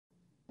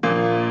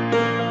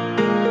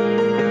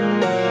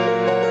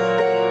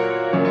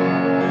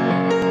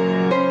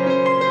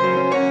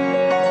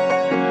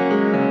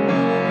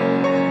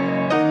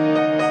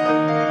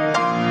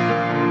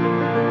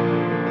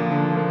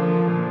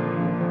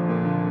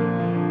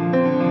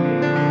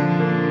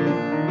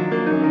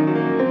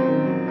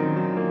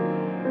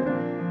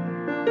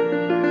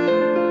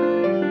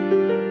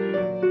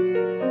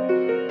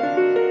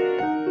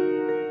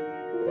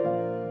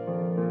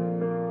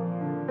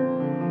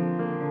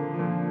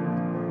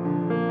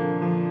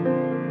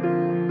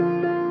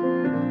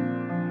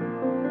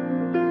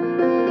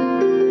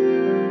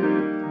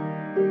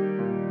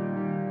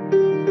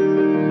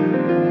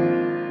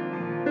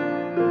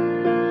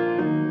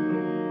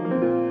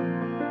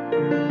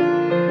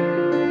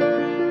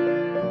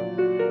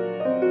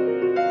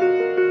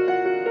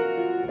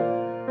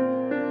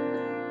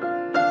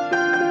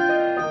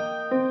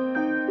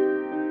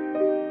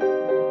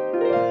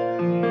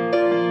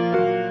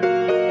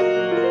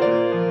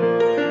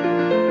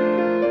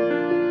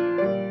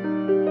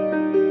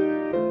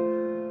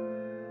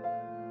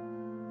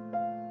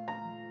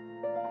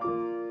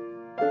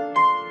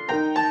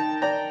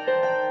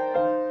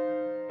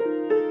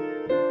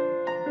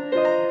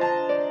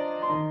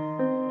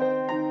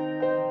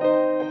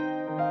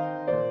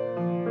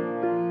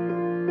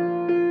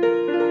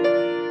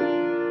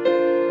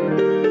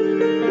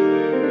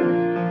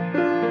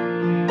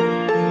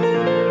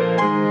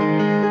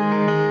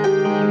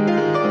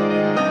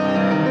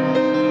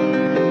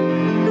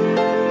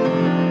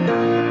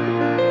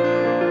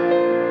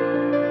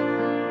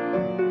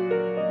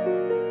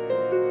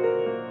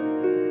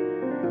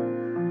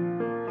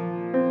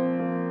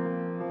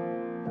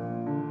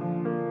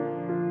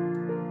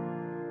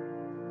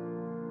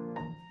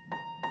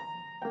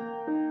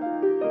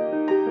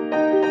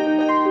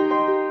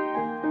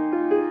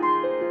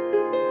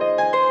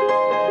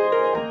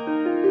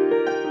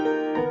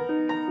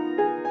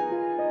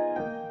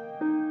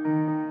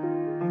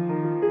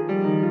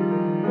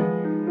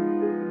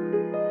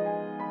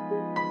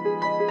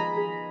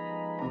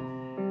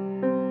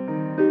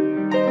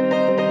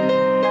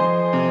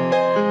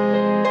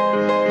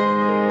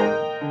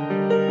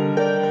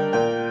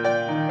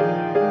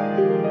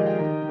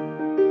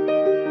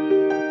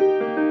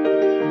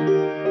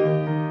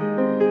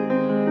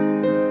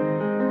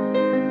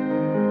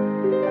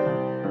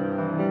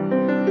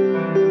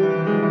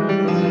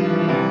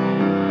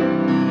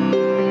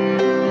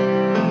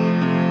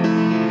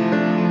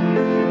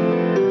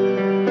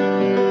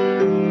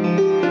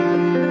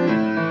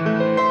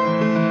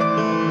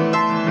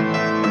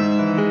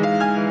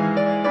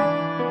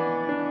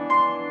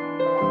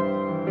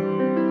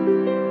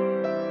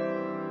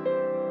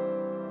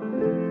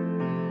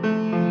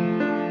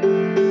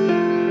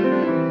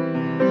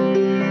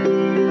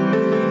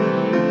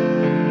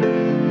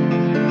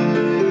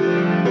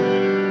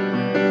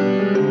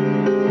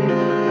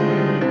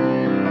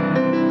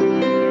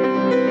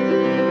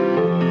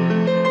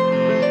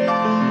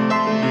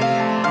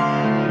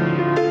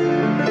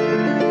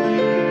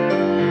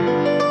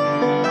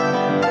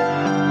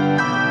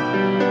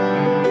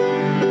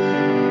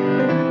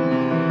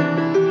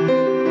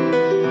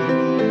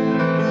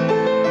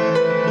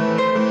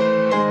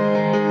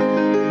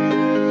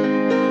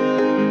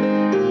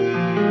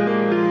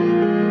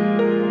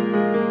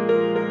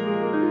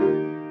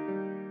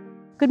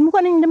Good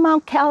morning to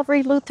Mount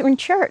Calvary Lutheran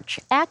Church,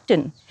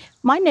 Acton.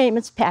 My name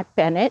is Pat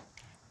Bennett,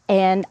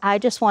 and I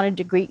just wanted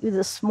to greet you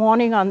this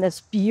morning on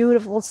this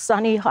beautiful,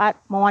 sunny, hot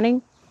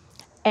morning.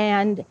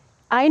 And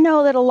I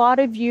know that a lot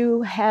of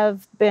you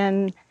have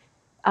been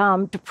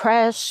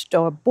depressed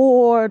or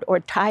bored or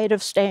tired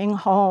of staying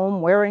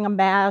home, wearing a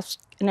mask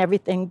and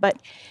everything, but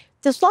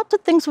there's lots of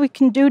things we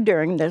can do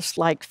during this,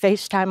 like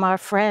FaceTime our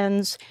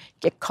friends,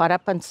 get caught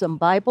up on some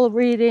Bible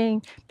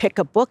reading, pick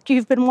a book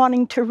you've been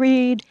wanting to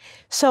read.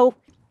 So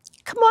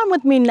come on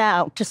with me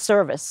now to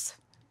service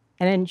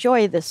and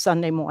enjoy this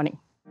Sunday morning.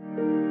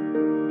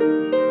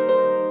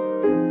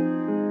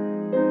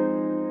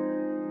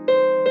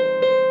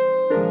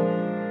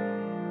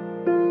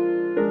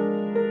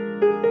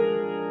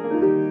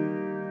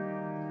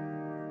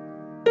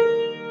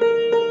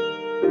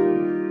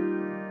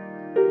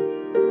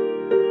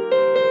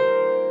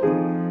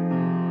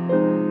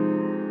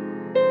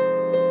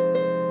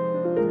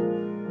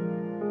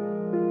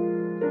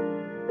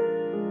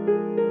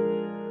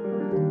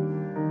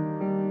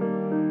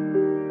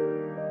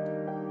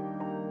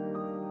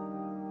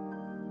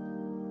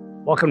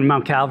 Welcome to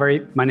Mount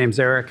Calvary. My name's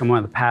Eric. I'm one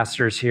of the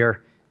pastors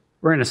here.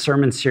 We're in a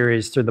sermon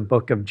series through the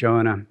book of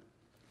Jonah.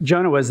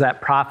 Jonah was that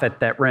prophet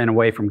that ran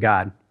away from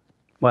God.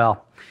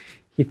 Well,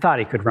 he thought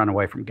he could run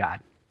away from God.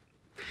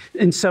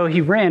 And so he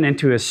ran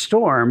into a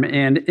storm,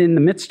 and in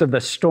the midst of the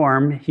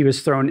storm, he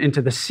was thrown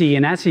into the sea.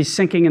 And as he's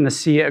sinking in the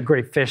sea, a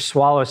great fish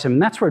swallows him.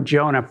 And that's where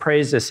Jonah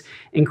prays this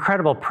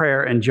incredible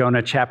prayer in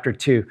Jonah chapter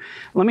 2.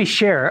 Let me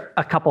share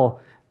a couple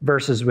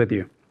verses with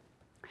you.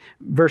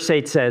 Verse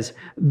 8 says,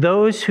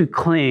 "Those who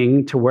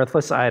cling to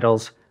worthless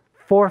idols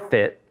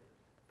forfeit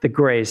the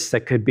grace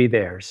that could be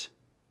theirs."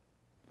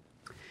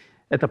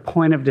 At the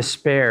point of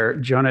despair,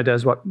 Jonah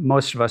does what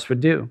most of us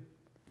would do.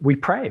 We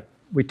pray.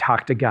 We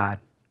talk to God.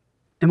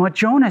 And what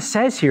Jonah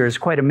says here is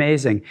quite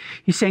amazing.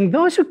 He's saying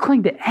those who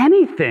cling to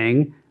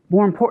anything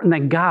more important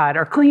than God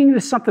are clinging to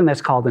something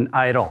that's called an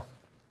idol.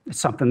 It's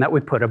something that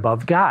we put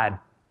above God.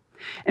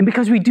 And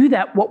because we do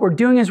that, what we're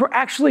doing is we're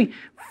actually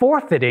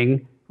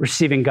forfeiting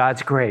receiving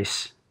God's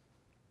grace.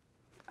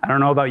 I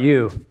don't know about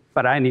you,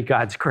 but I need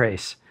God's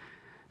grace.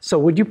 So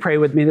would you pray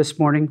with me this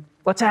morning?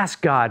 Let's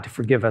ask God to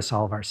forgive us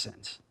all of our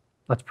sins.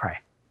 Let's pray.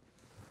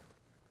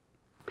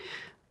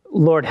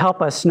 Lord,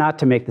 help us not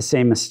to make the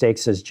same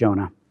mistakes as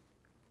Jonah.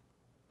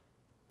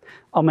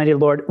 Almighty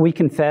Lord, we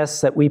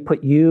confess that we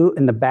put you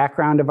in the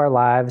background of our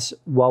lives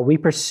while we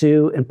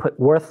pursue and put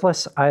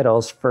worthless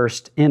idols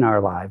first in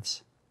our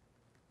lives.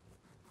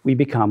 We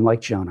become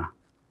like Jonah.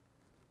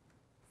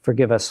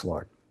 Forgive us,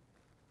 Lord.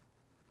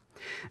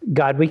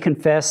 God, we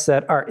confess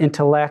that our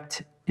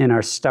intellect and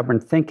our stubborn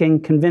thinking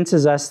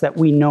convinces us that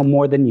we know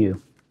more than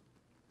you.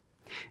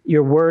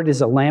 Your word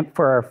is a lamp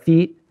for our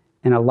feet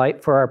and a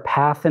light for our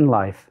path in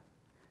life,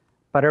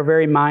 but our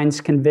very minds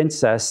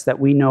convince us that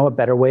we know a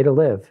better way to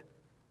live.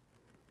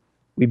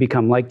 We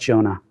become like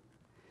Jonah.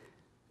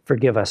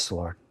 Forgive us,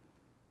 Lord.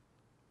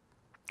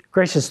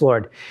 Gracious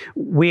Lord,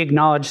 we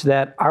acknowledge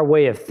that our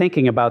way of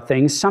thinking about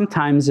things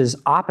sometimes is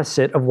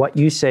opposite of what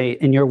you say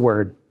in your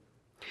word.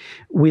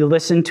 We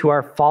listen to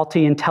our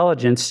faulty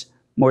intelligence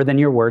more than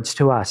your words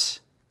to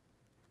us.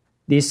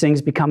 These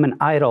things become an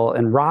idol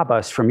and rob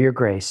us from your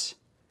grace.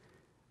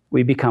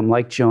 We become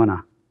like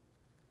Jonah.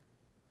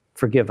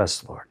 Forgive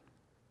us, Lord.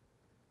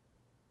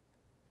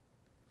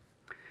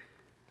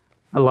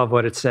 I love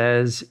what it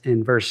says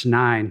in verse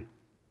 9.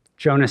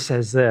 Jonah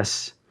says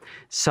this,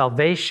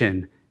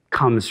 "Salvation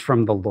comes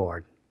from the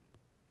Lord."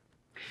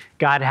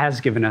 God has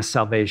given us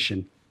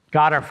salvation.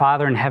 God, our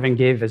Father in heaven,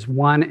 gave his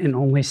one and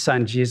only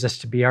Son, Jesus,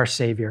 to be our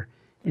Savior.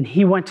 And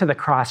he went to the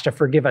cross to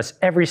forgive us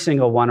every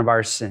single one of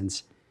our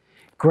sins.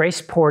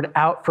 Grace poured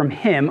out from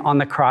him on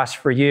the cross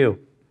for you.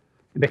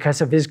 And because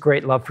of his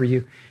great love for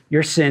you,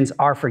 your sins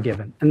are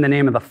forgiven. In the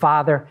name of the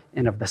Father,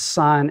 and of the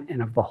Son,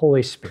 and of the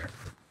Holy Spirit.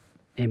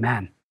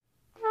 Amen.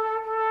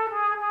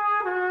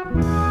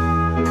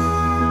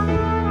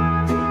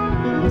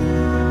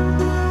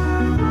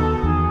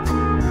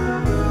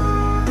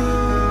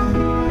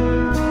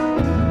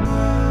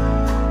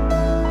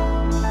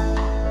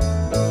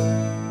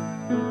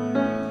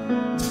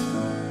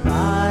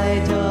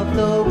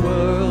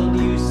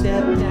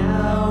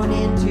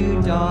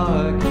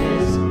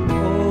 Darkness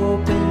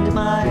opened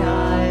my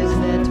eyes,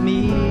 let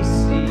me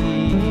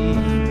see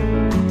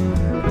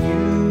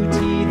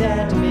beauty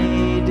that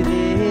made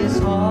this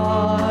heart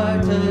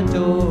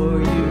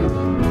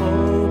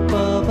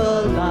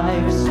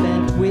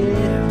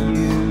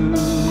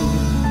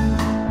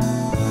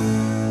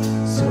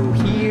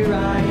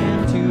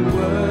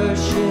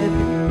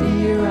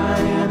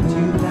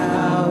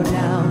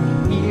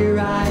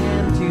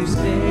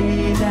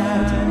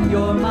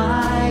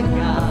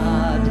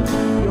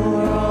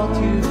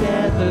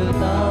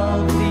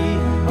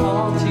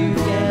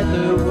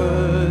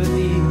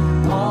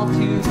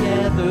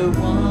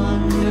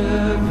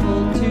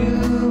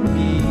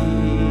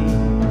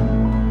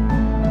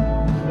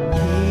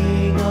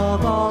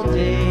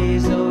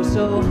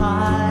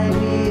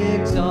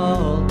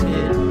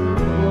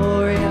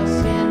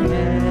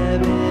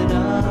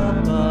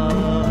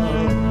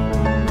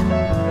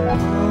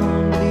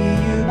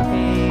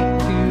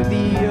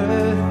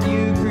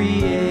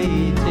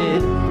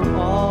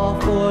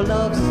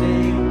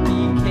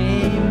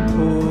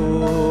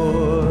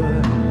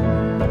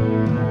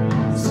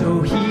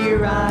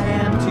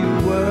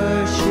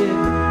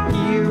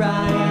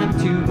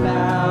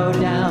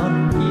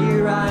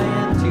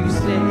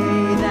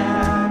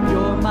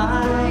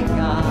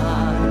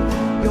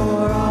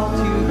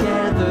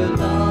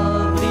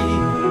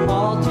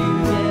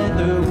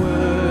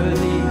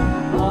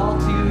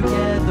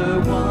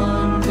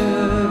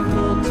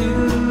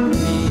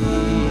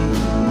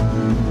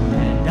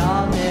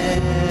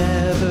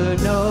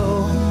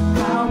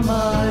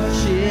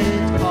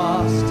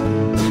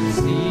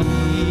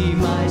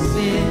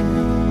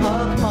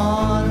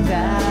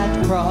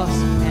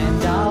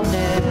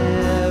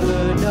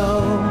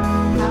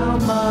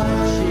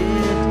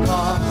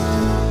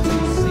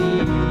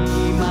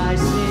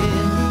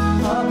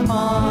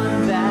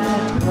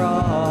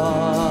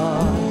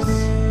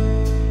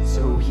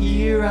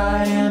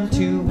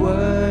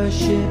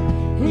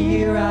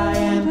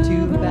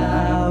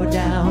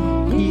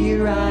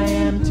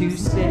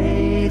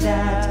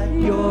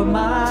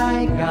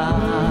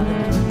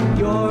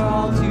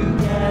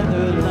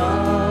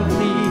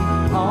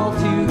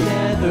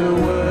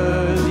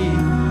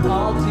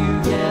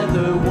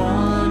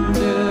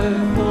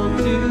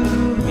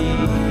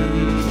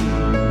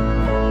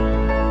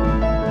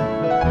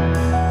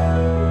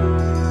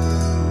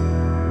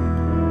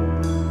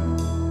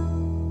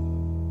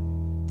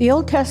The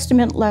Old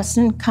Testament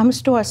lesson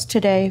comes to us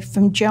today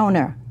from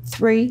Jonah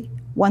 3,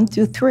 1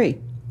 through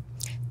 3.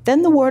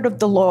 Then the word of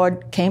the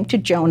Lord came to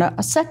Jonah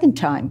a second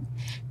time.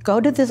 Go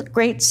to the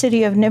great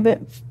city of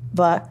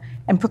Nineveh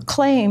and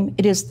proclaim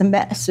it is the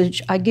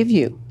message I give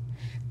you.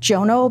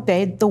 Jonah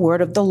obeyed the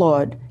word of the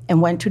Lord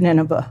and went to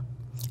Nineveh.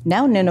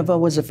 Now Nineveh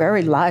was a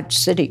very large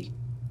city.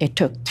 It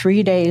took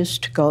 3 days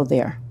to go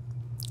there.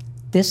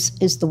 This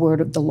is the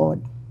word of the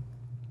Lord.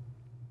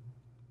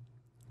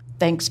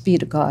 Thanks be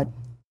to God.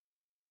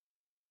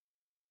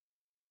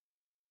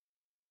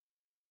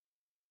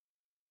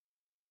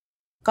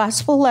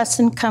 Gospel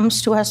lesson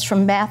comes to us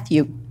from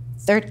Matthew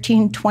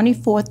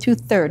 13:24 through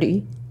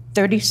 30,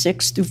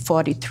 36 through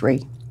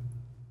 43.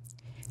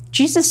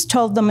 Jesus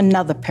told them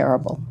another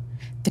parable.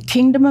 The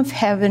kingdom of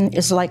heaven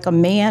is like a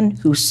man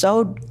who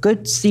sowed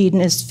good seed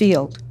in his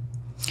field.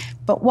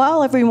 But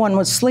while everyone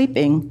was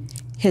sleeping,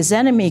 his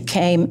enemy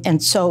came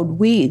and sowed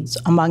weeds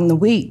among the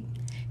wheat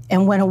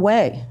and went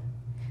away.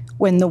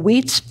 When the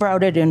wheat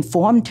sprouted and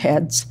formed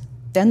heads,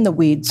 then the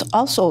weeds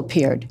also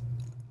appeared.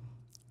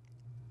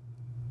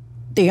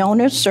 The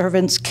owner's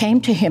servants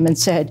came to him and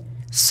said,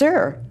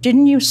 "Sir,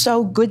 didn't you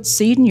sow good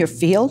seed in your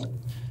field?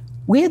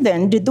 Where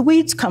then did the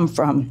weeds come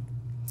from?"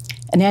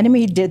 "An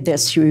enemy did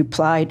this," he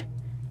replied.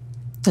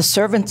 The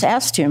servants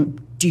asked him,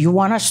 "Do you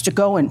want us to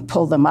go and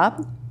pull them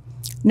up?"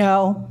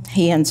 "No,"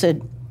 he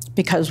answered,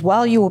 "because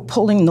while you were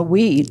pulling the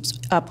weeds,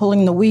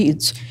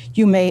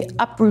 you may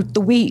uproot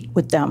the wheat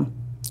with them.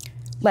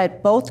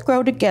 Let both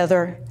grow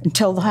together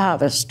until the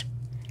harvest.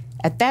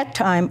 At that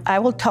time, I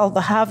will tell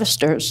the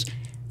harvesters,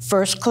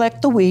 first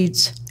collect the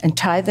weeds and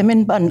tie them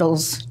in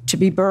bundles to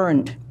be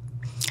burned.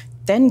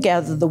 Then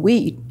gather the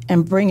wheat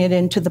and bring it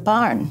into the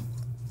barn."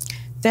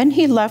 Then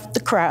he left the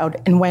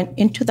crowd and went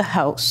into the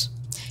house.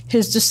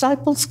 His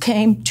disciples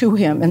came to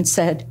him and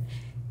said,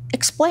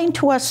 "Explain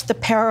to us the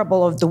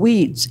parable of the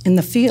weeds in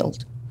the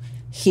field."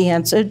 He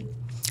answered,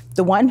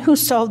 "The one who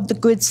sowed the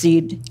good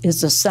seed is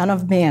the Son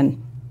of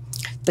Man.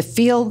 The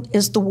field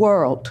is the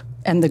world,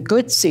 and the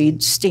good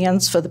seed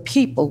stands for the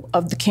people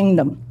of the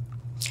kingdom.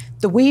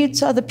 The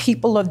weeds are the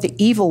people of the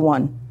evil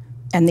one,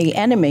 and the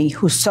enemy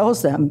who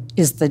sows them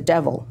is the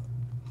devil.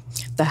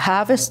 The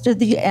harvest is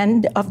the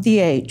end of the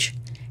age,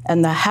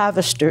 and the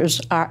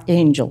harvesters are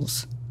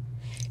angels.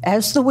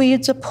 As the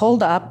weeds are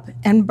pulled up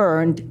and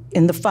burned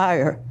in the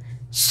fire,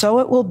 so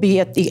it will be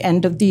at the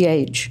end of the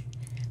age.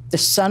 The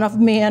Son of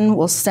Man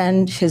will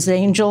send his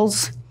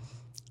angels,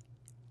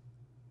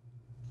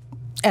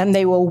 and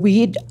they will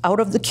weed out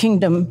of the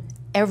kingdom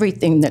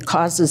everything that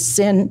causes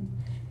sin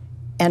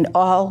and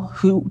all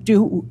who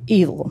do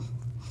evil.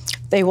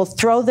 They will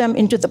throw them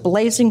into the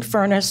blazing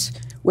furnace,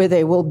 where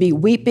they will be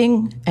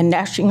weeping and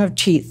gnashing of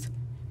teeth.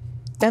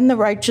 Then the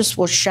righteous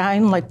will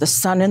shine like the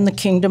sun in the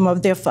kingdom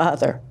of their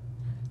Father.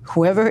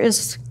 Whoever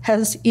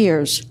has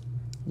ears,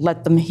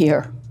 let them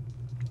hear."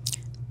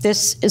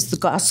 This is the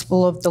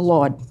gospel of the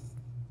Lord.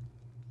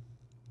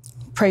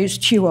 Praise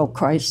to you, O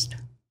Christ.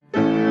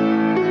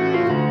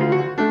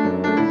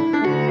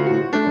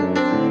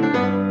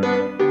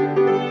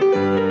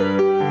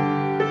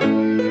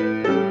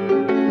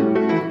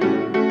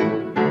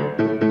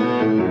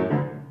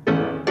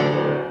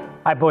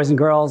 Hi, boys and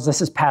girls.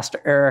 This is Pastor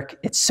Eric.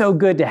 It's so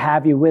good to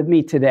have you with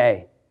me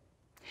today.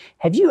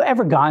 Have you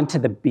ever gone to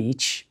the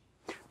beach?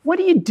 What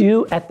do you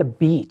do at the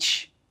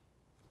beach?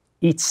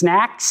 Eat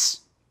snacks?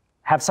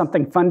 Have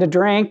something fun to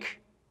drink?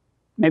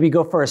 Maybe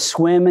go for a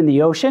swim in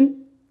the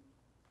ocean?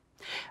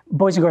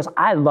 Boys and girls,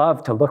 I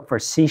love to look for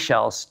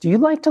seashells. Do you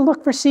like to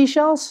look for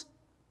seashells?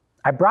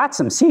 I brought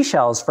some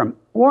seashells from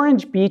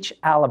Orange Beach,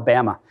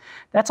 Alabama.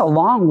 That's a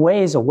long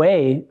ways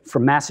away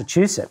from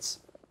Massachusetts.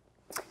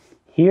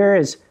 Here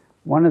is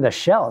one of the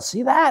shells.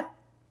 See that?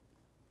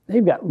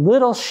 They've got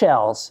little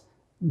shells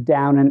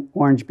down in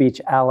Orange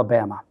Beach,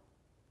 Alabama.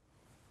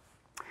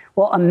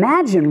 Well,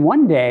 imagine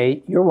one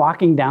day you're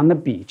walking down the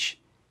beach,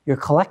 you're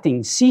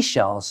collecting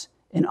seashells,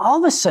 and all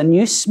of a sudden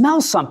you smell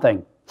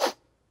something.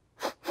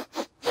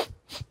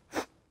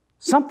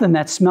 Something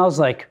that smells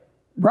like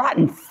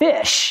rotten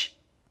fish.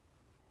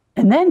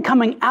 And then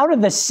coming out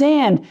of the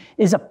sand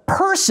is a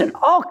person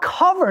all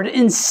covered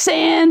in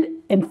sand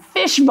and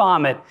fish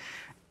vomit.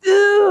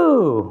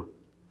 Ooh!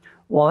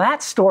 Well,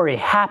 that story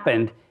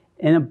happened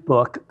in a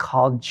book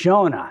called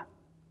Jonah.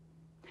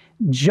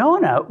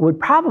 Jonah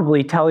would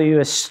probably tell you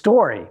a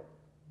story.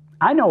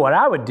 I know what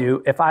I would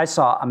do if I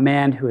saw a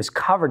man who is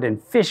covered in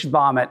fish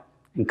vomit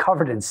and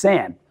covered in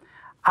sand.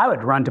 I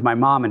would run to my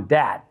mom and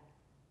dad.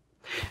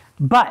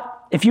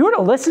 But if you were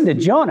to listen to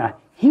Jonah,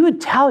 he would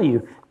tell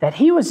you that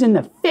he was in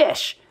the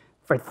fish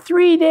for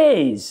 3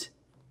 days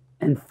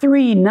and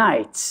 3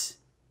 nights.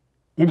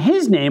 And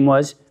his name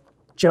was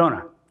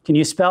Jonah. Can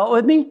you spell it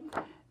with me?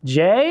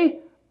 Jonah.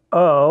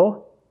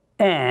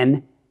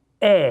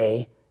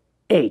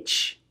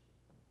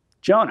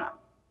 Jonah.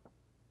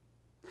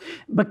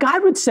 But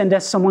God would send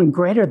us someone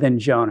greater than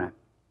Jonah.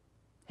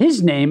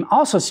 His name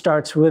also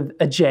starts with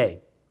a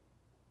J.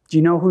 Do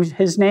you know who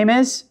his name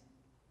is?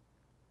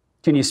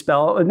 Can you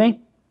spell it with me?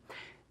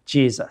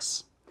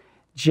 Jesus.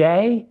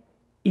 J-E-S-U-S.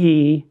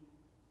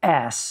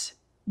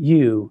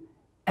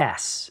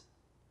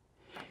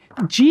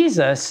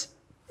 Jesus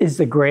is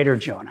the greater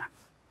Jonah.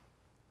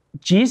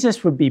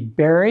 Jesus would be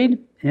buried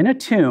in a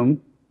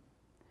tomb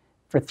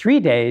for 3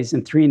 days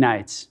and 3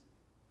 nights,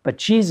 but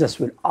Jesus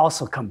would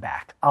also come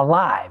back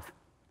alive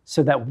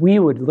so that we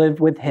would live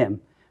with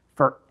him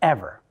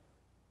forever.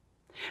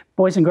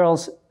 Boys and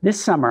girls,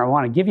 this summer I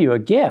want to give you a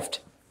gift.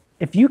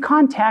 If you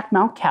contact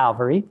Mount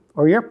Calvary,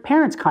 or your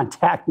parents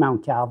contact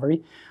Mount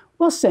Calvary,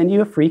 we'll send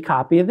you a free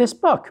copy of this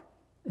book.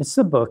 It's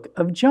the book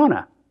of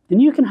Jonah,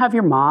 and you can have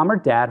your mom or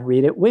dad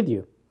read it with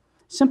you.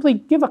 Simply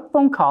give a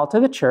phone call to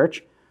the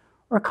church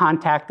or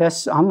contact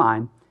us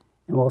online,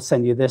 and we'll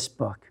send you this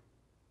book.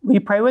 Will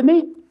you pray with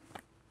me?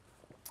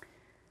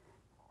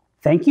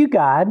 Thank you,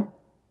 God,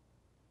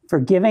 for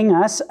giving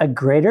us a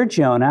greater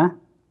Jonah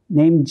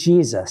named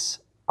Jesus,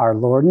 our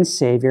Lord and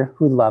Savior,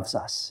 who loves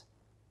us.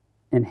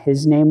 In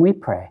his name we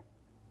pray.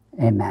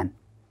 Amen.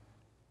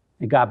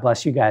 And God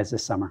bless you guys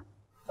this summer.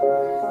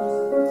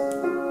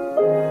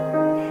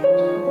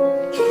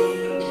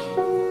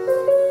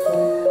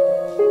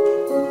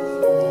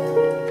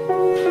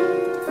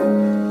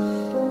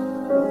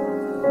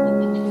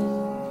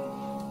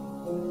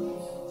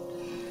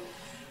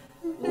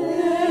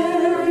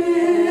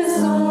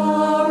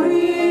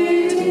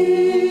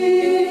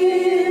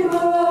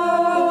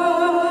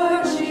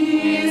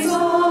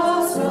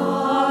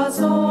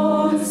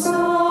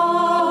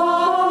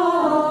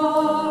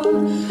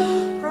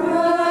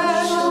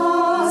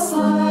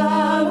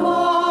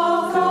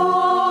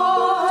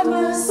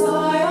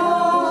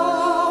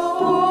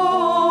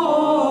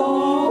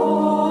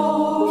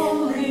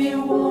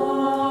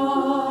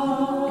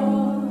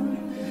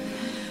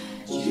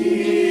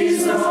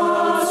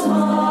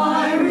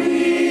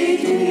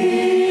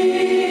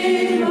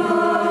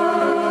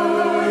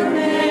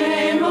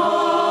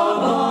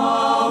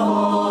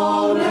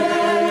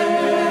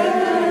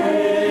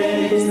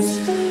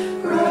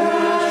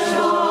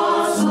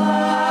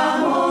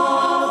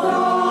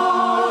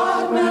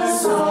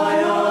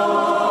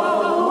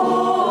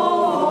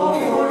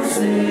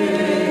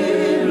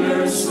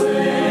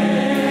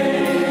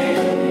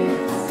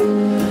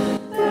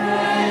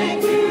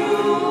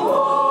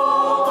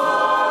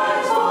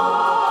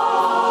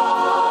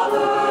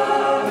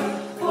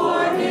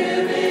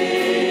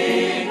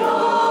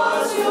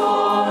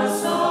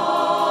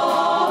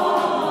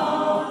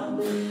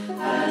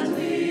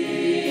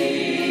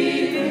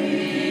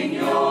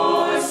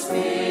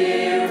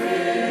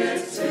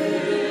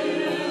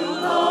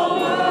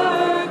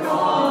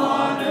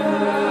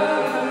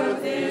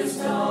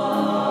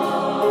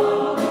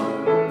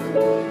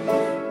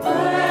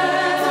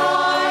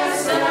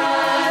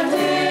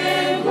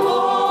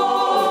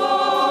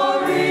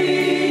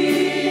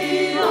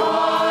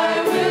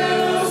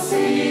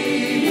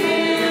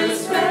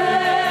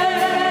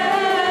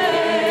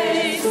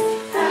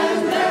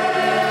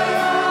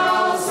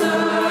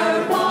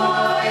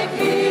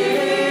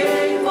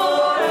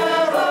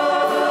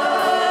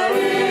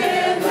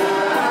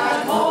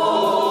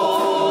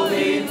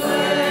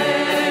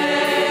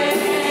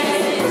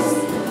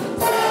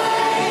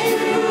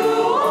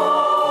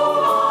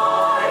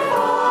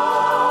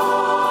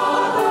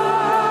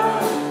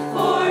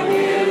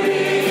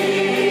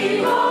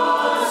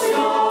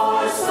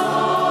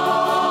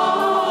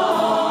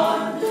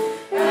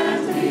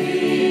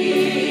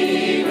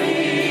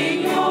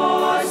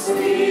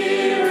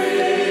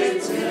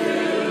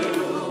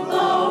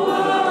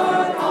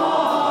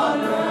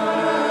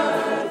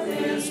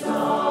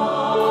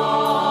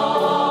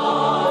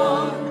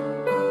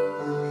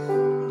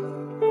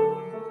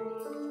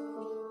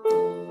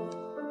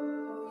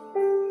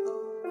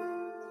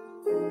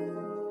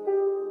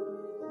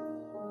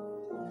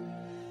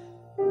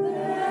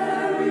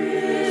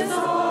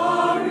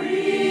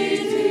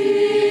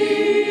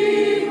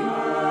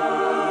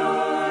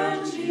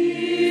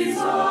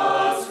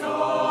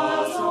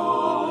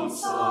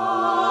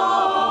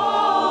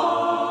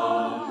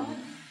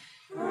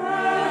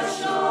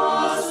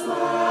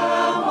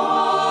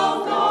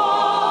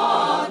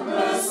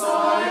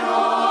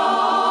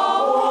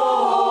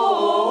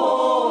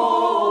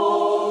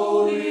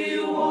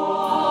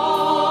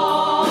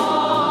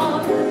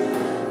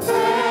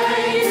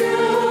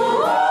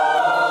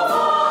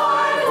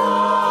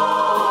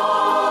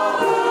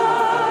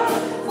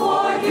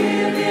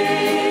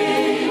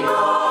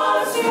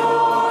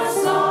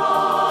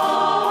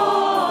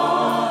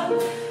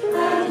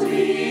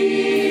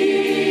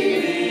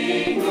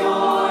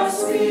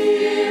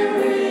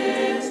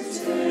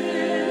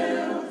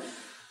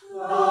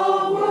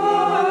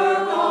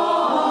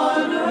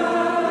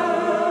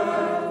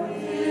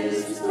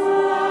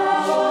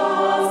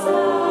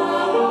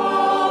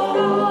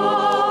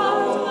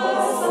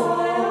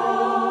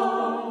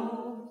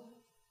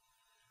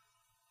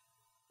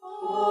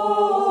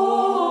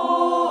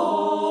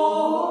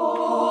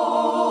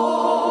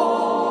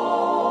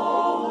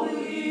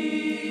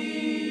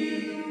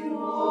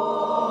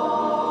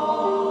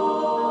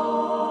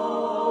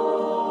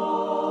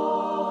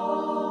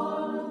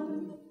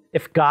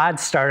 If God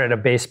started a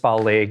baseball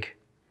league,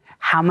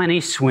 how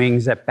many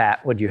swings at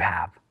bat would you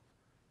have?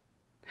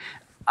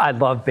 I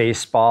love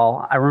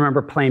baseball. I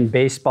remember playing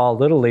baseball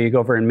Little League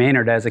over in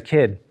Maynard as a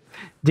kid.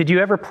 Did you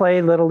ever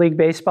play Little League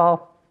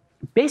baseball?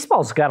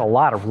 Baseball's got a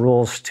lot of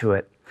rules to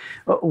it.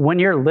 When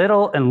you're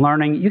little and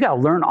learning, you got to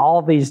learn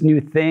all these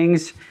new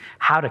things,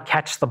 how to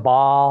catch the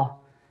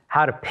ball,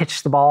 how to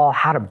pitch the ball,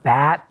 how to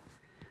bat.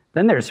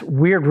 Then there's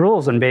weird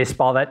rules in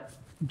baseball that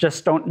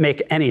just don't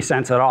make any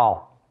sense at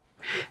all.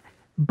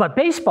 But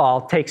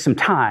baseball takes some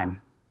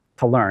time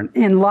to learn.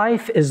 And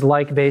life is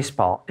like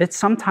baseball. It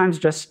sometimes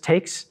just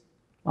takes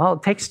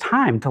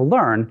time to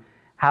learn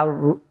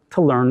how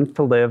to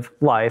live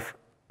life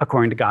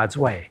according to God's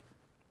way.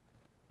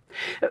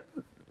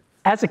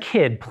 As a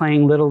kid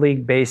playing Little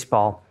League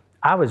baseball,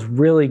 I was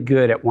really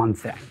good at one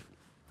thing: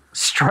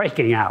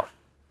 striking out.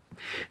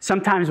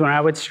 Sometimes when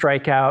I would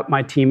strike out,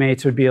 my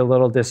teammates would be a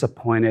little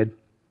disappointed.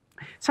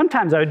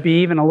 Sometimes I would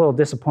be even a little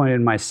disappointed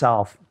in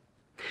myself.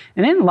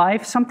 And in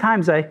life,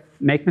 sometimes I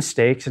make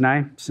mistakes and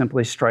I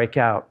simply strike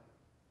out.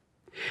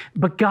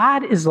 But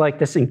God is like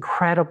this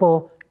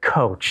incredible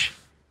coach,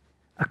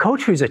 a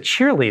coach who's a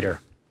cheerleader,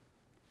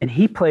 and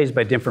he plays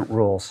by different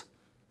rules.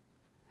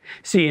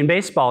 See, in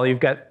baseball, you've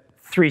got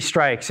 3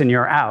 strikes and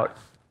you're out.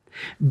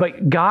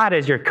 But God,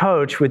 as your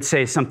coach, would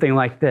say something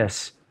like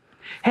this: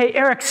 "Hey,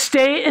 Eric,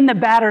 stay in the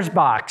batter's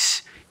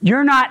box.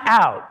 You're not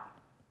out.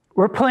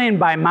 We're playing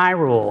by my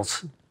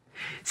rules.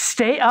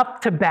 Stay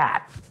up to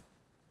bat."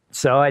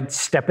 So I'd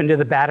step into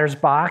the batter's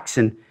box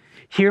and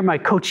hear my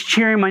coach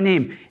cheering my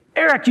name.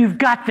 "Eric, you've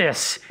got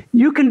this.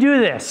 You can do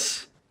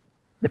this."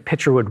 The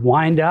pitcher would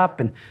wind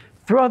up and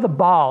throw the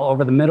ball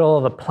over the middle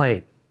of the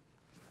plate.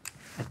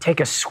 I'd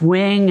take a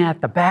swing at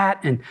the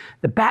bat, and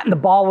the bat and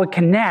the ball would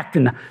connect,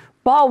 and the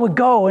ball would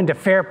go into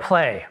fair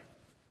play.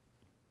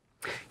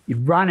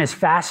 You'd run as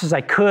fast as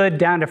I could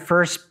down to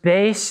first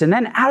base, and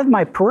then out of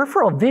my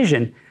peripheral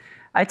vision,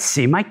 I'd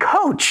see my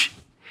coach.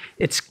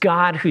 It's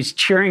God who's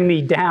cheering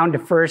me down to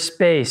first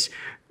base.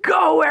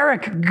 "Go,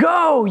 Eric,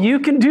 go! You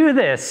can do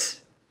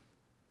this."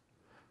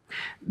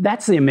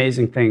 That's the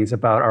amazing things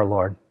about our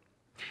Lord.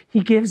 He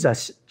gives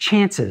us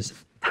chances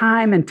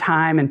time and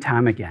time and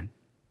time again.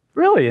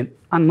 Really an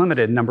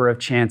unlimited number of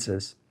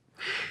chances.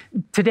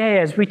 Today,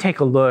 as we take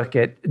a look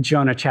at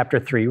Jonah chapter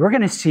 3, we're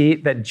going to see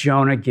that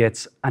Jonah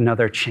gets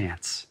another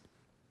chance.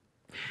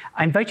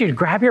 I invite you to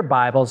grab your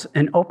Bibles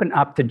and open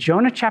up to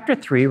Jonah chapter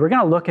 3. We're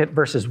going to look at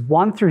verses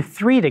 1 through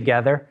 3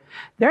 together.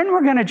 Then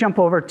we're going to jump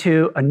over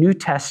to a New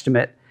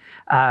Testament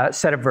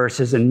set of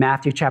verses in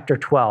Matthew chapter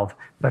 12.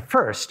 But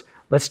first,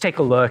 let's take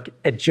a look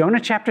at Jonah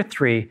chapter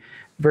 3,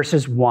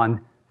 verses 1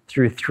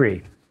 through 3.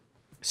 It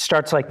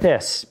starts like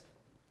this.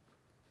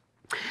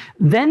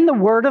 Then the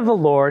word of the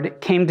Lord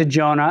came to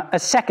Jonah a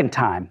second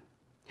time.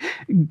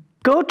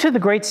 "Go to the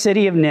great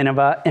city of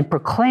Nineveh and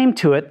proclaim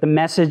to it the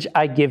message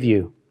I give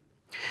you."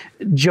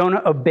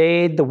 Jonah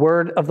obeyed the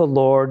word of the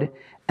Lord,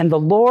 and the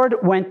Lord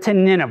went to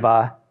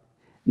Nineveh.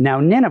 Now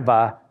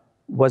Nineveh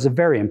was a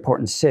very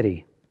important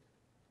city.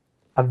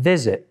 A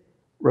visit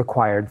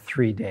required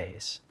 3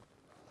 days.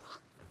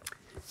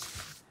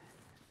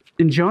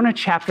 In Jonah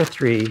chapter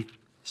 3,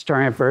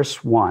 starting at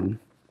verse 1,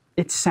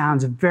 it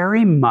sounds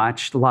very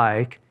much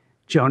like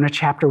Jonah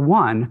chapter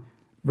 1,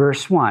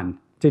 verse 1.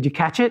 Did you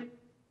catch it?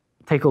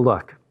 Take a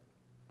look.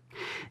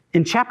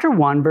 In chapter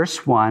 1,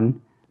 verse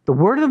 1, the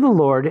word of the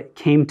Lord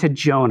came to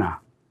Jonah.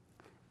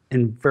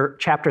 In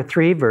chapter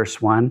 3,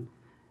 verse 1,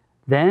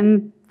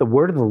 then the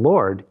word of the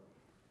Lord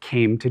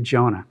came to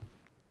Jonah.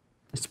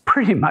 It's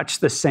pretty much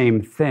the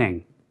same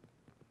thing.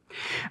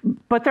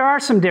 But there are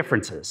some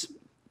differences.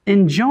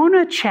 In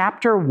Jonah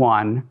chapter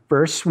 1,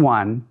 verse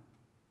 1,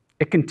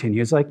 it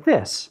continues like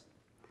this.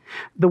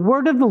 The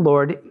word of the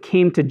Lord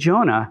came to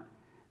Jonah,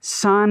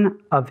 son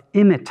of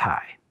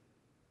Amittai.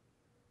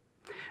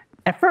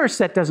 At first,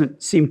 that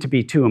doesn't seem to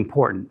be too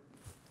important.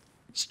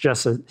 It's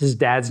just his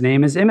dad's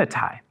name is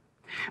Amittai.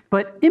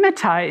 But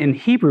Amittai in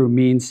Hebrew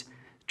means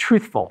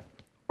truthful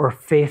or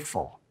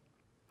faithful.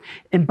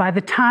 And by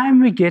the time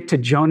we get to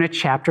Jonah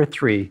chapter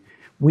 3,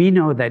 we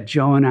know that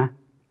Jonah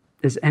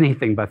is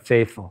anything but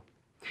faithful.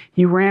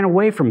 He ran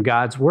away from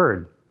God's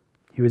word.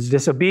 He was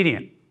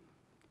disobedient.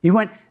 He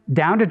went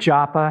down to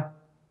Joppa,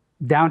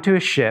 down to a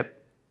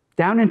ship,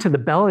 down into the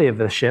belly of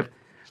the ship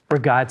where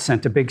God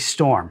sent a big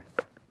storm.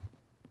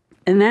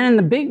 And then in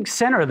the big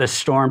center of the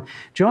storm,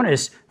 Jonah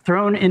is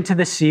thrown into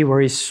the sea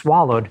where he's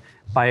swallowed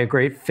by a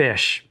great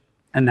fish.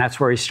 And that's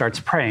where he starts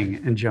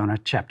praying in Jonah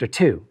chapter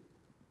 2.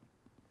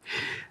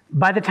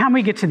 By the time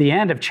we get to the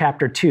end of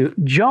chapter 2,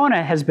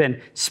 Jonah has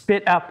been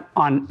spit up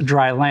on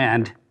dry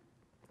land,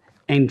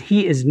 and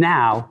he is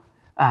now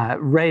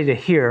ready to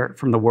hear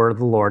from the word of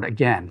the Lord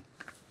again.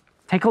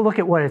 Take a look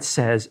at what it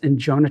says in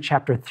Jonah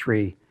chapter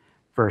 3,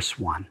 verse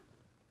 1.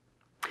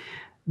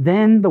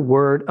 Then the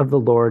word of the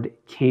Lord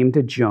came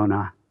to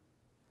Jonah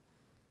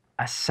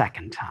a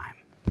second time.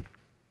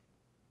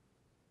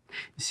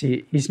 You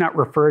see, he's not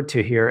referred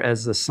to here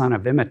as the son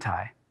of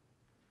Amittai,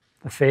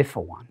 the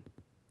faithful one.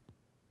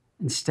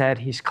 Instead,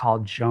 he's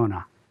called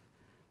Jonah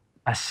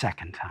a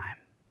second time.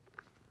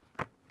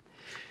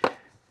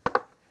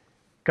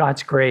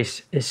 God's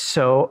grace is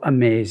so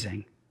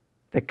amazing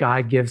that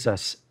God gives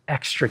us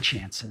extra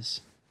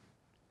chances.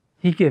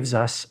 He gives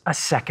us a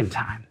second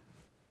time.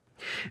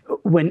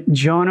 When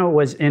Jonah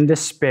was in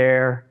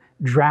despair,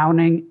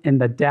 drowning in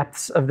the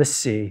depths of the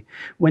sea,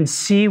 when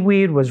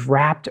seaweed was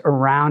wrapped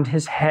around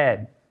his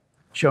head,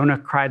 Jonah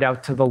cried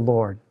out to the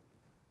Lord,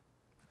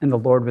 and the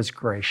Lord was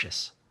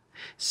gracious.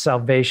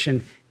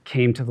 Salvation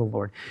came to the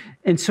Lord.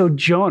 And so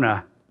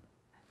Jonah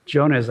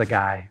is a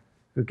guy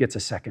who gets a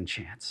second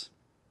chance.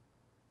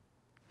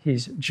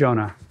 He's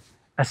Jonah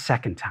a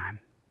second time.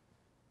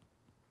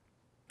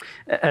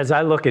 As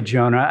I look at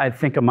Jonah, I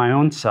think of my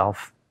own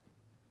self.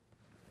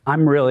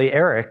 I'm really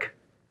Eric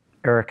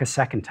a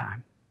second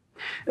time.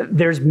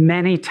 There's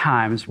many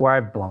times where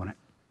I've blown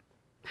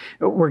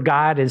it, where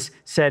God has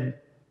said,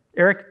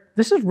 Eric,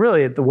 this is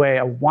really the way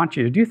I want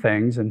you to do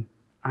things, and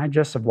I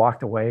just have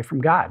walked away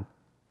from God.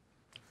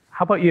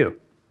 How about you?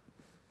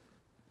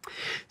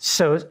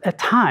 So at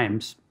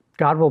times,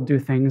 God will do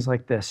things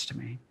like this to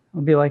me.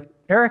 He'll be like,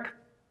 Eric,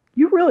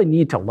 you really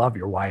need to love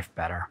your wife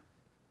better.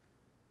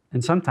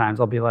 And sometimes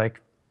I'll be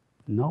like,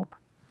 nope.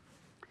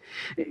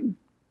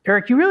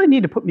 Eric, you really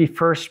need to put me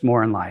first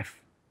more in life.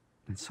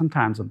 And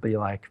sometimes I'll be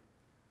like,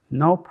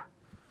 nope.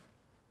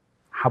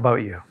 How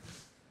about you?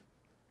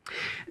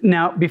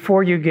 Now,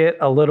 before you get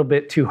a little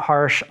bit too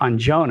harsh on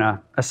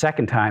Jonah a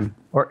second time,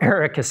 or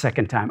Eric a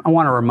second time, I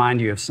want to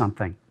remind you of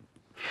something.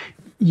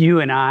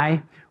 You and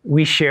I,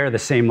 we share the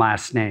same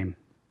last name.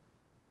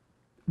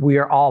 We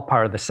are all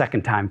part of the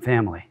second time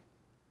family.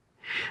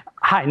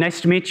 Hi, nice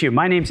to meet you.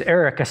 My name's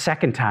Eric a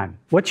second time.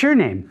 What's your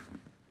name?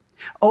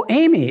 Oh,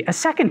 Amy, a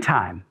second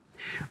time.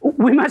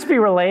 We must be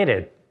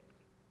related.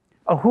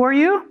 Oh, who are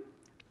you?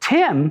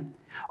 Tim.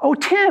 Oh,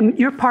 Tim,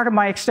 you're part of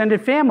my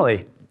extended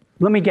family.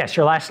 Let me guess,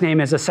 your last name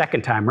is a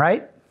second time,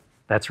 right?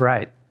 That's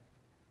right.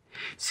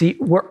 See,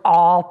 we're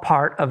all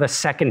part of a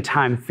second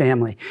time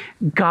family.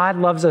 God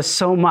loves us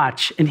so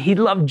much, and he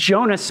loved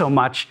Jonah so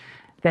much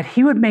that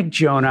he would make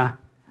Jonah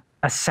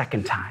a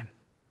second time.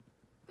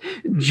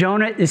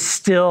 Jonah is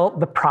still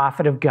the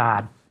prophet of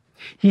God.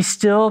 He's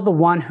still the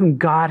one whom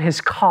God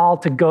has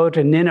called to go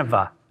to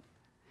Nineveh.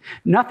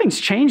 Nothing's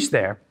changed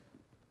there.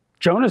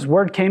 Jonah's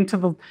word came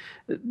to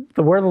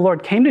the word of the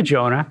Lord came to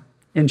Jonah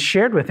and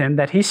shared with him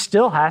that he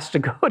still has to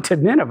go to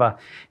Nineveh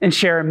and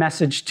share a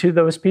message to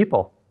those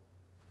people.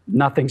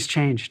 Nothing's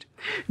changed.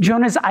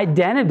 Jonah's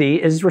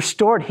identity is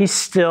restored. He's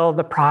still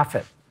the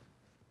prophet.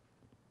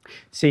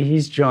 See,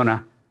 he's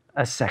Jonah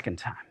a second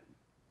time.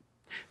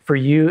 For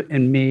you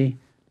and me,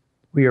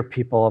 we are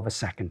people of a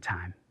second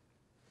time.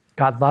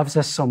 God loves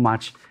us so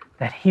much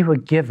that he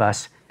would give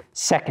us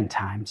second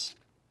times.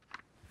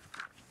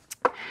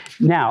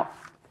 Now,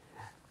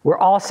 we're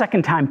all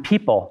second time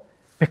people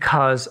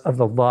because of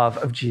the love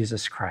of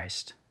Jesus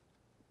Christ.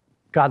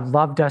 God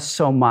loved us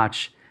so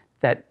much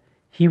that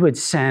he would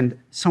send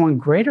someone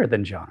greater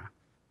than Jonah,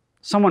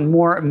 someone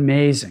more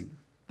amazing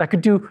that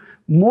could do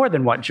more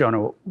than what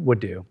Jonah would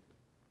do.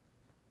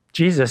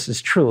 Jesus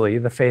is truly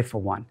the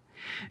faithful one.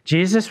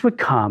 Jesus would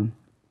come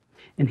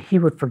and he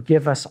would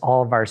forgive us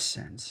all of our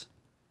sins.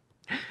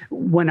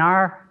 When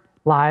our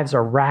lives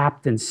are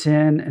wrapped in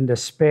sin and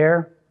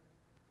despair,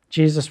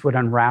 Jesus would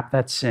unwrap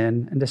that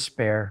sin and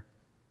despair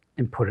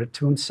and put it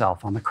to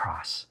himself on the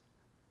cross.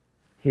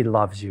 He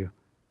loves you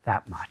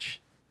that much.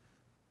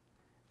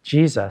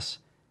 Jesus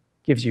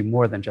gives you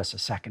more than just a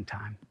second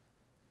time.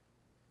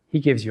 He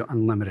gives you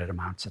unlimited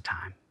amounts of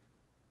time.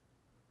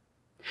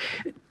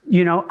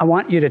 You know, I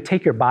want you to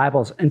take your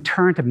Bibles and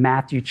turn to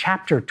Matthew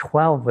chapter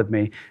 12 with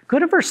me. Go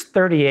to verse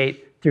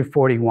 38 through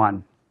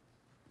 41.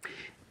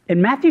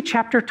 In Matthew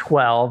chapter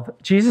 12,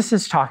 Jesus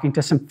is talking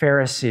to some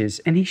Pharisees,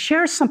 and he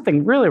shares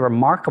something really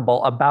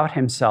remarkable about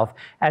himself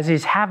as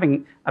he's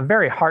having a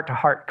very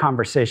heart-to-heart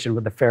conversation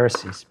with the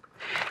Pharisees.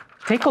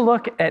 Take a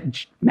look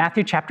at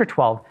Matthew chapter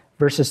 12,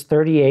 verses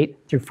 38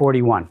 through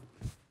 41.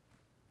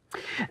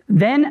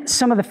 Then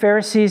some of the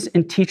Pharisees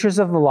and teachers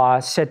of the law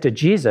said to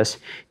Jesus,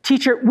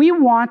 "Teacher, we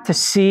want to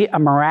see a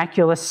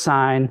miraculous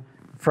sign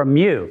from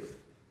you."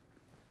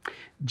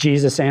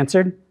 Jesus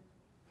answered,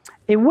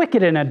 "A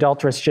wicked and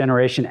adulterous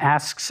generation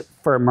asks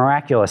for a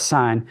miraculous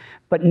sign,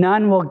 but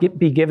none will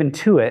be given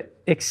to it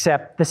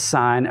except the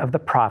sign of the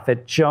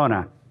prophet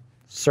Jonah."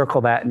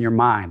 Circle that in your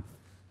mind.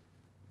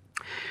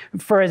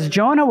 "For as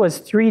Jonah was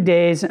 3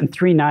 days and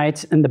 3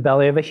 nights in the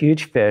belly of a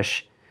huge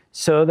fish,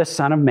 so the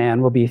Son of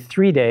Man will be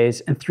 3 days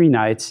and 3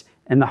 nights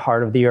in the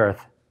heart of the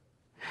earth.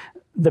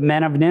 The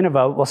men of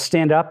Nineveh will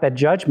stand up at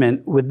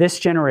judgment with this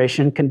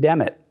generation,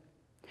 condemn it.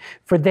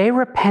 For they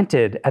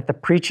repented at the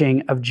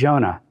preaching of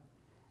Jonah,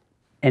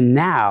 and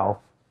now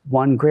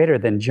one greater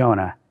than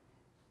Jonah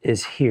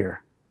is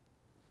here."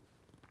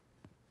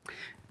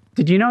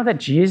 Did you know that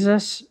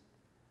Jesus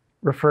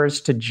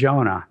refers to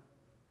Jonah?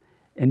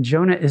 And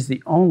Jonah is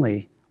the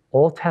only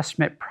Old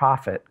Testament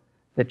prophet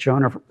that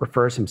Jonah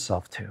refers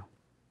himself to.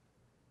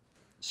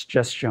 It's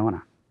just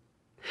Jonah.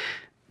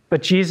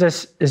 But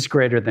Jesus is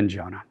greater than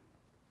Jonah.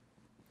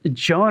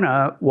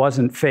 Jonah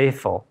wasn't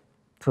faithful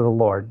to the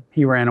Lord.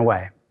 He ran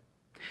away.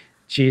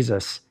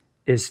 Jesus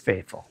is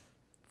faithful.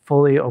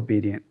 fully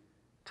obedient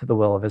to the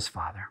will of his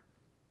Father.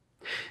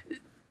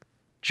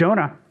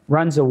 Jonah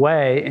runs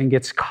away and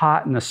gets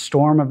caught in the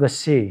storm of the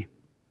sea.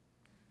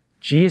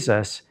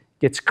 Jesus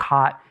gets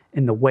caught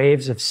in the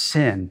waves of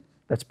sin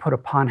that's put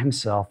upon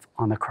himself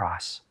on the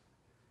cross.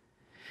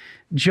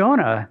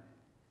 Jonah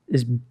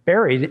is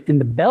buried in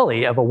the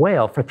belly of a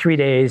whale for 3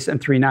 days and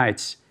 3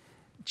 nights.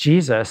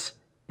 Jesus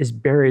is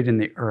buried in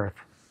the earth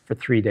for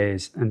 3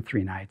 days and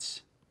 3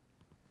 nights.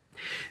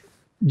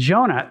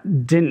 Jonah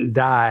didn't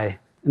die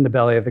in the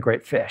belly of the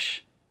great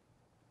fish.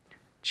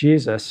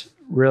 Jesus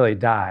really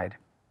died,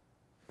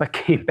 but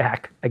came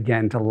back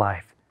again to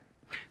life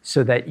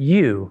so that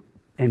you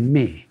and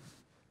me,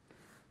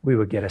 we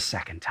would get a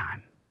second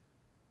time.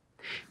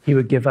 He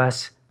would give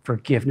us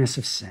forgiveness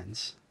of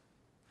sins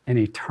and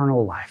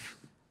eternal life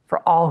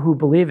for all who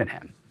believe in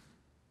him.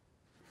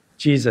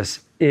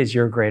 Jesus is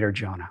your greater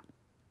Jonah.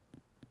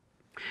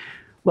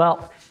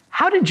 Well,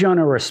 how did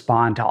Jonah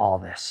respond to all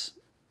this?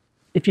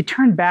 If you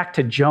turn back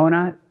to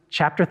Jonah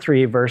chapter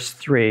 3, verse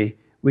 3,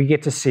 we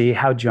get to see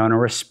how Jonah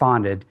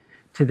responded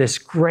to this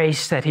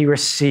grace that he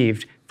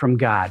received from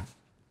God.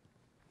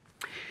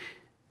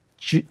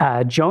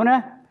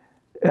 Jonah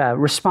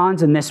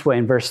responds in this way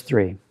in verse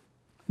 3.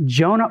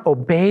 Jonah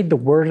obeyed the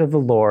word of the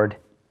Lord,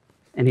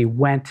 and he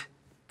went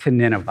to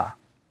Nineveh.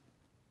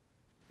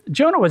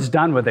 Jonah was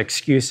done with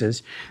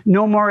excuses.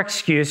 No more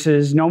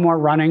excuses, no more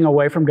running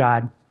away from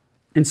God.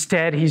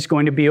 Instead, he's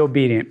going to be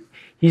obedient.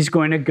 He's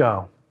going to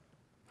go.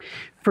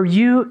 For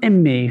you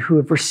and me who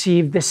have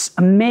received this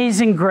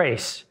amazing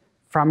grace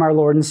from our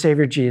Lord and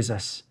Savior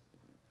Jesus,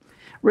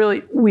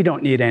 really, we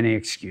don't need any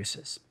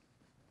excuses.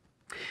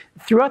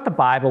 Throughout the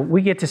Bible,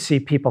 we get to see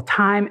people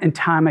time and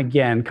time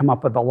again come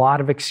up with a lot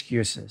of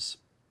excuses.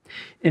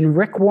 In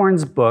Rick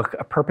Warren's book,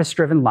 A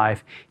Purpose-Driven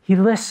Life, he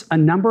lists a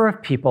number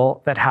of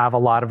people that have a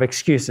lot of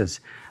excuses.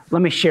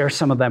 Let me share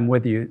some of them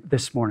with you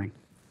this morning.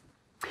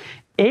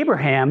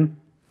 Abraham,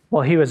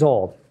 well, he was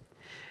old.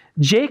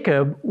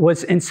 Jacob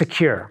was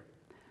insecure.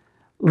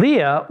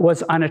 Leah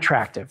was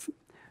unattractive.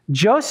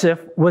 Joseph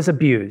was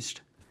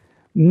abused.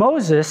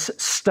 Moses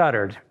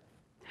stuttered.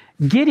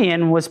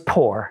 Gideon was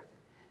poor.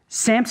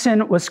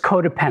 Samson was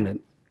codependent.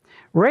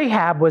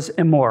 Rahab was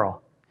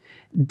immoral.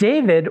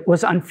 David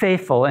was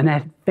unfaithful and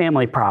had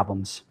family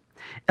problems.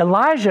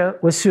 Elijah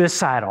was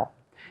suicidal.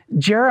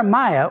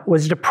 Jeremiah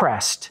was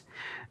depressed.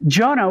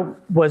 Jonah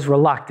was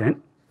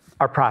reluctant,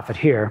 our prophet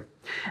here.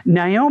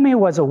 Naomi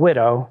was a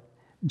widow.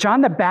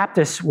 John the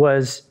Baptist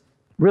was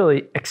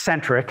really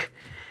eccentric.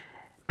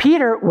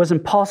 Peter was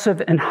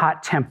impulsive and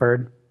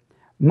hot-tempered.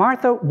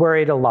 Martha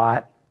worried a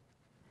lot.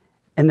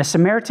 And the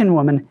Samaritan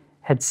woman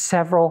had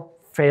several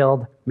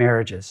failed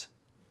marriages.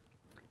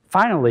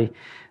 Finally,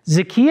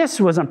 Zacchaeus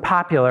was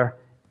unpopular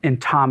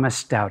and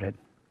Thomas doubted.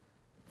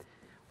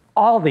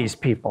 All these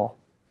people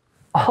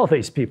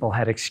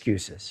had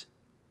excuses.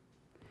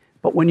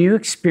 But when you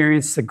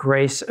experience the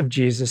grace of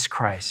Jesus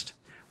Christ,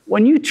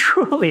 when you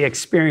truly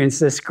experience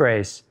this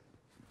grace,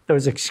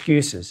 those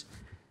excuses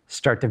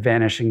start to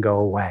vanish and go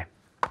away.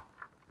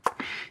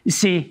 You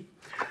see,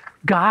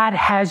 God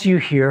has you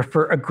here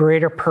for a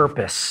greater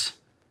purpose.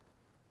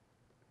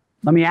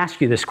 Let me ask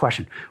you this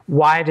question.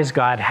 Why does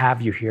God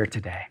have you here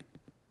today?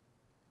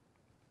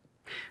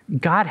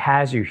 God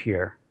has you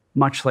here,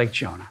 much like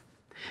Jonah.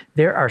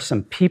 There are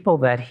some people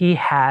that he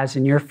has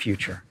in your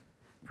future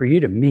for you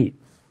to meet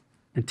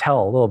and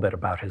tell a little bit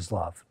about his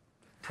love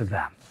to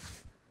them.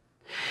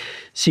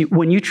 See,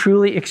 when you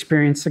truly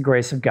experience the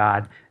grace of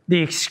God,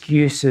 the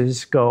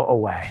excuses go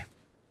away.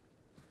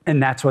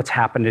 And that's what's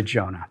happened to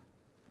Jonah.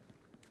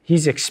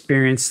 He's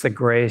experienced the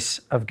grace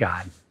of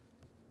God.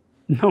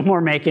 No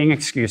more making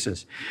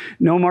excuses.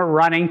 No more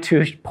running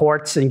to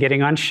ports and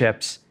getting on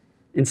ships.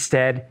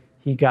 Instead,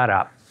 he got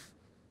up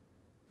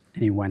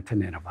and he went to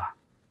Nineveh.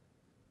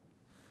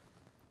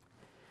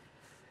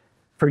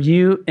 For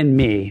you and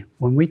me,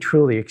 when we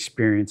truly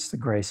experience the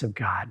grace of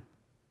God,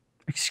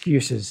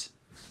 excuses,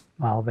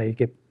 well, they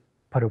get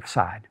put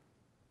aside.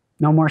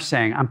 No more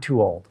saying, I'm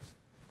too old.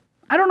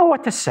 I don't know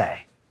what to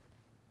say.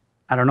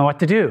 I don't know what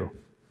to do.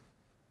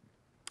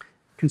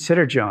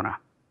 Consider Jonah.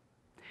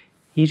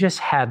 He just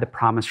had the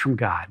promise from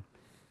God.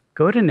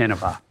 Go to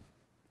Nineveh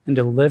and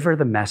deliver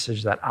the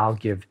message that I'll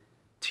give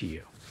to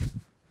you.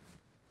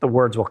 The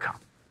words will come.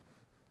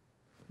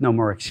 No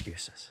more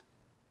excuses.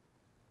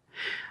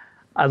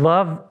 I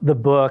love the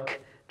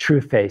book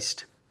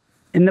True-Faced.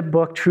 In the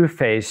book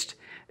True-Faced,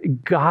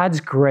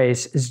 God's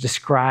grace is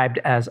described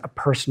as a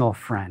personal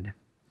friend.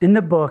 In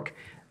the book,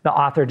 the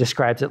author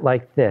describes it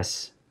like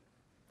this.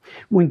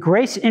 When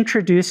grace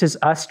introduces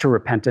us to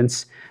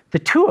repentance, the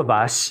two of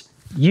us,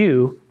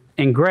 you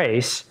and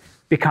grace,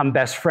 become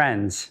best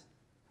friends.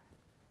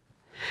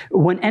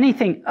 When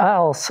anything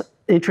else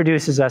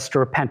introduces us to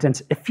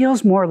repentance, it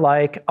feels more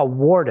like a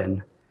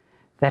warden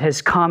that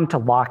has come to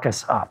lock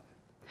us up.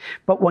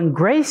 But when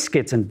grace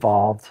gets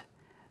involved,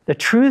 the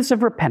truths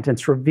of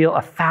repentance reveal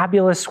a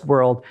fabulous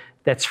world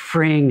that's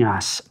freeing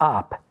us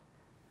up.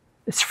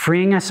 It's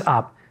freeing us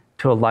up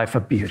to a life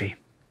of beauty.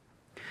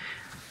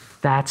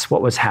 That's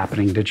what was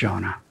happening to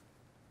Jonah.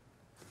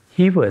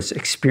 He was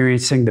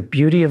experiencing the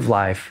beauty of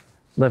life,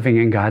 living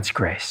in God's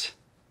grace.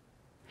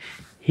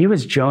 He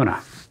was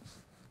Jonah,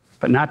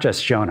 but not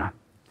just Jonah.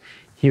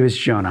 He was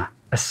Jonah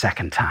a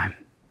second time.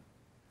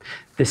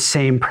 The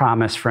same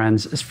promise,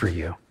 friends, is for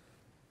you.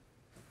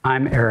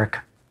 I'm Eric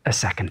a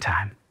second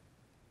time.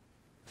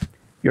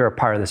 You're a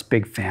part of this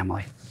big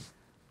family.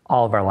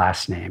 All of our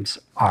last names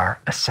are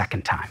a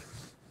second time.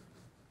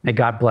 May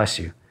God bless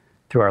you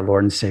through our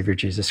Lord and Savior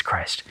Jesus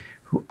Christ,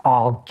 who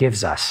all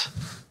gives us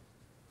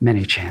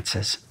many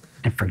chances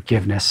and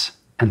forgiveness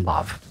and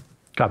love.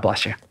 God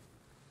bless you.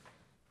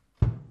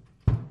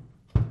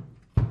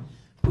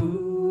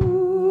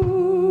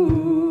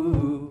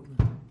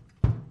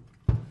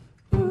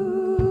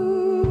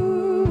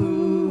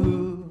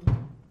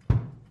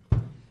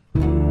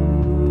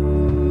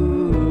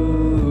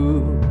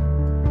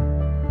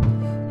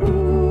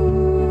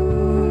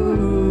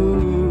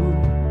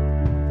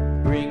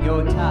 Bring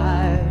your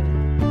tide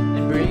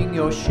and bring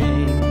your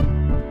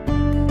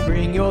shame.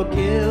 Bring your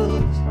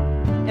guilt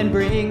and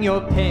bring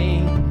your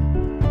pain.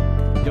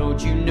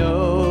 Don't you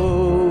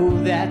know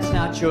that's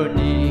not your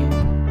name?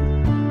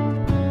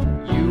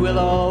 You will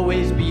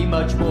always be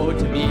much more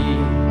to me.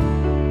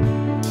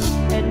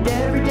 And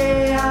every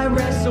day I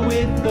wrestle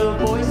with the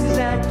voices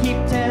that keep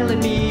telling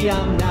me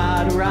I'm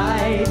not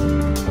right.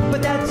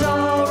 But that's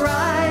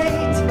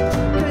alright,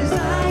 'cause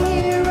I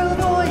hear a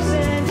voice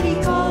and he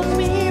calls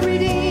me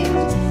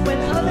redeemed. When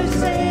others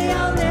say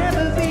I'll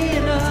never be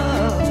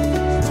enough,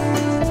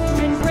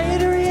 and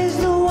greater is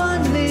the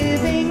one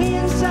living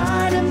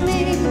inside of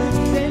me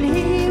than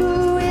he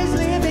who is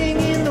living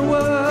in the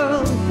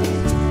world,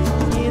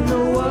 in the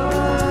world,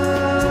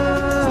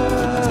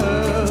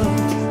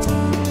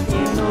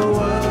 in the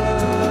world.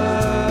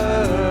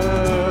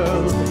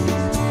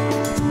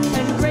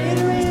 And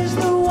greater is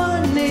the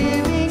one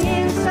living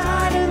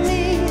inside of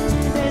me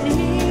than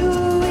he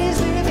who is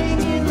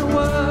living in the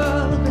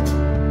world.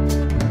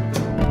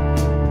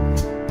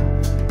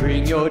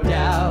 Bring your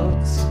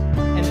doubts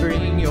and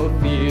bring your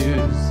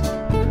fears.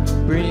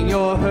 Bring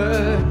your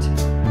hurt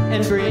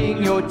and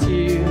bring your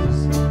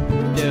tears.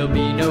 There'll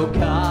be no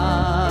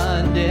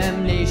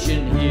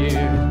condemnation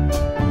here.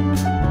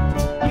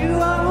 You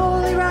are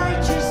holy,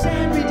 righteous,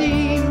 and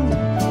redeemed.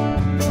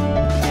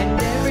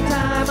 And every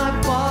time I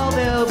fall,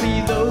 there'll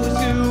be those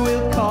who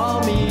will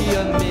call me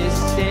a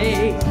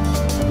mistake.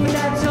 But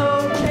that's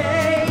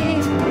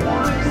okay,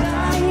 'cause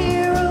I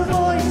hear a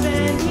voice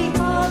and he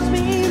calls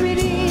me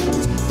redeemed.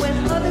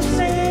 When others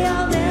say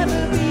I'll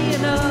never be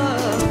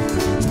enough,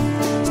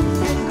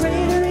 and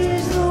greater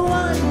is the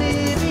one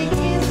living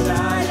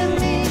inside of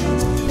me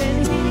than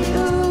he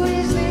who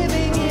is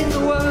living in the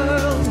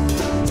world,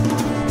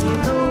 in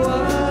the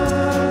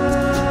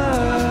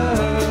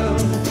world,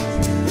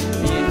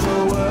 in the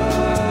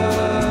world.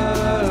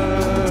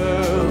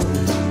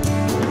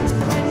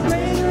 And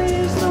greater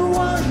is the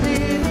one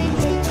living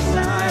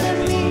inside of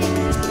me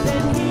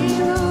than he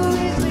who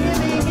is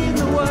living in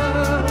the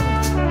world.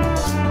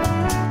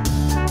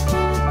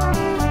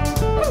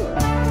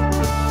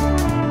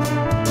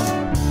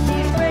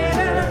 He's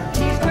greater,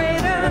 he's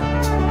greater.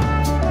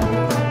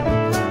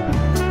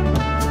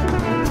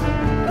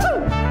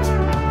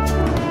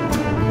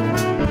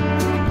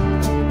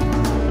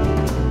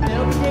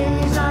 There'll be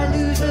days I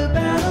lose the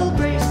battle.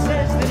 Grace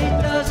says that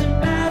it doesn't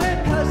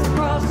matter, 'cause the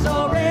cross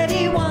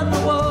already won the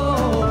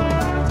war.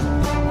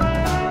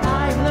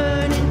 I'm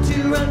learning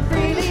to run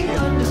freely,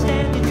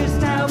 understanding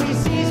just how he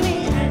sees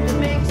me, and it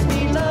makes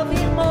me love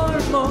him more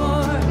and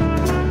more.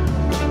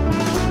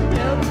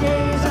 There'll be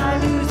days I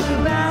lose the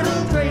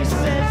battle. Grace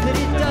says that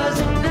it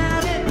doesn't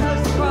matter,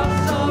 'cause the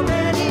cross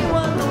already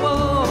won the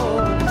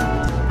war.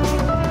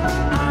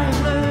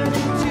 I'm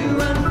learning to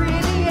run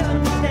freely,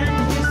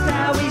 understanding just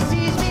how he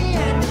sees me,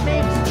 and it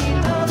makes me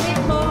love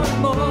him more and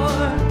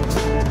more.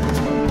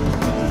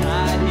 I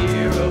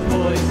hear a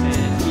voice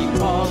and he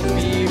calls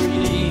me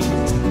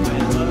redeemed.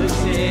 When others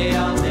say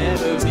I'll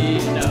never be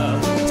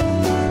enough,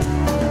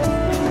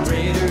 and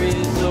greater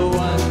is the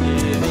one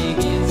living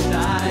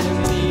inside of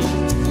me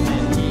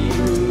than he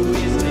who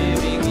is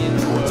living in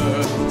the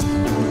world,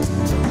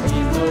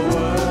 in the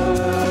world,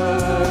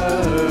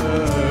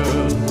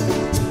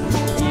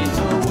 in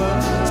the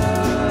world.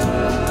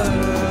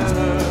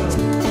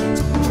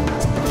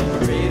 And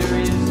greater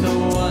is the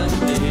one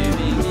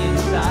living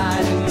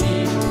inside of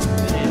me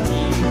than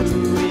he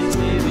who is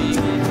living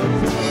in the world.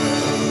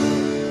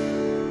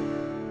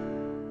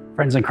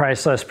 Friends in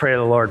Christ, let us pray to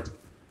the Lord.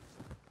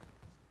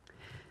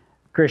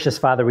 Gracious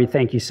Father, we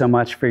thank you so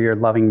much for your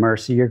loving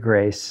mercy, your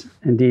grace.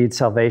 Indeed,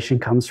 salvation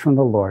comes from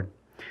the Lord.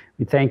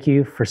 We thank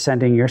you for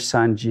sending your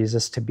Son,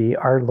 Jesus, to be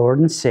our Lord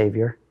and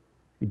Savior,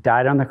 who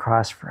died on the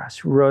cross for us,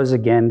 who rose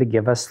again to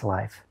give us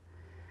life.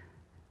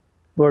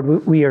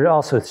 Lord, we are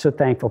also so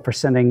thankful for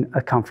sending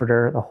a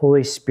Comforter, the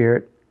Holy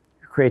Spirit,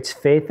 who creates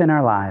faith in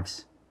our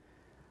lives.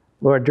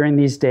 Lord, during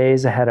these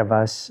days ahead of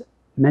us,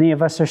 many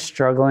of us are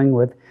struggling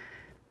with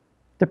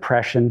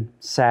depression,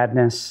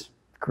 sadness,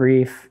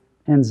 grief,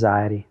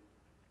 anxiety.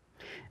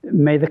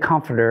 May the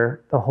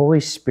Comforter, the Holy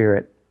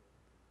Spirit,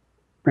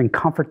 bring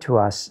comfort to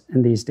us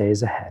in these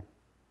days ahead.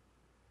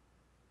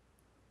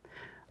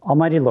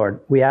 Almighty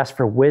Lord, we ask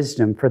for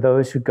wisdom for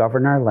those who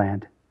govern our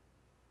land,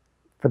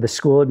 for the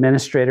school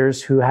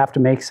administrators who have to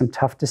make some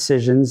tough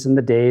decisions in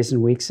the days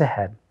and weeks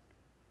ahead.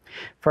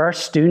 For our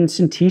students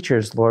and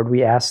teachers, Lord,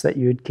 we ask that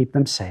you would keep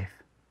them safe.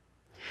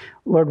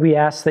 Lord, we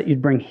ask that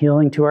you'd bring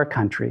healing to our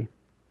country,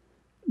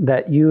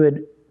 that you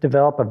would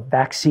develop a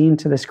vaccine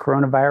to this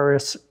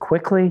coronavirus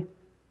quickly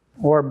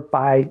or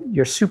by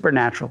your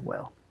supernatural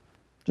will.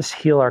 Just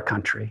heal our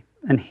country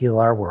and heal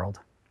our world.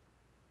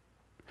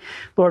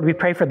 Lord, we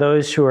pray for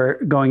those who are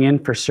going in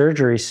for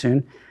surgery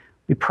soon.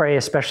 We pray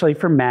especially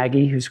for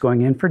Maggie, who's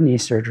going in for knee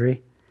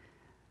surgery.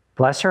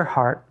 Bless her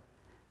heart,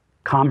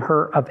 calm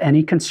her of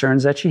any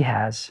concerns that she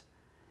has,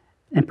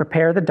 and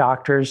prepare the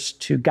doctors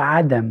to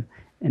guide them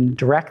and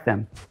direct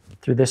them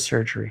through this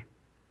surgery.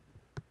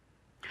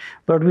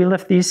 Lord, we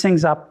lift these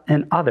things up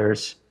and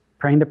others,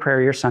 praying the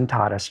prayer your Son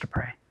taught us to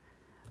pray.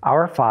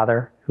 Our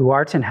Father, who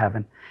art in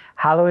heaven,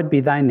 hallowed be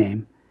thy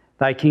name.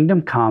 Thy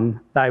kingdom come,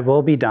 thy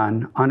will be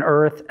done, on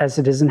earth as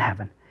it is in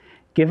heaven.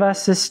 Give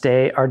us this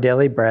day our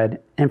daily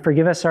bread, and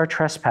forgive us our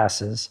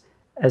trespasses,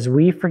 as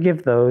we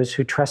forgive those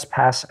who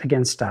trespass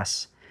against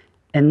us.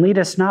 And lead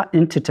us not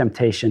into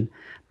temptation,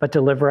 but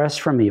deliver us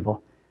from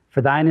evil.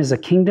 For thine is the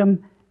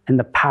kingdom, and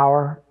the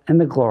power,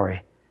 and the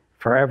glory,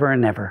 forever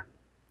and ever.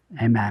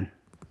 Amen.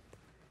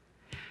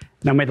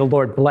 Now may the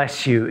Lord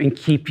bless you and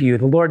keep you.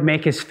 The Lord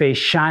make his face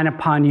shine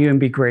upon you and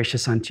be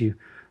gracious unto you.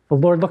 The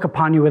Lord look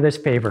upon you with his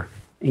favor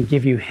and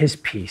give you his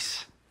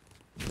peace.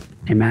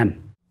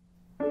 Amen.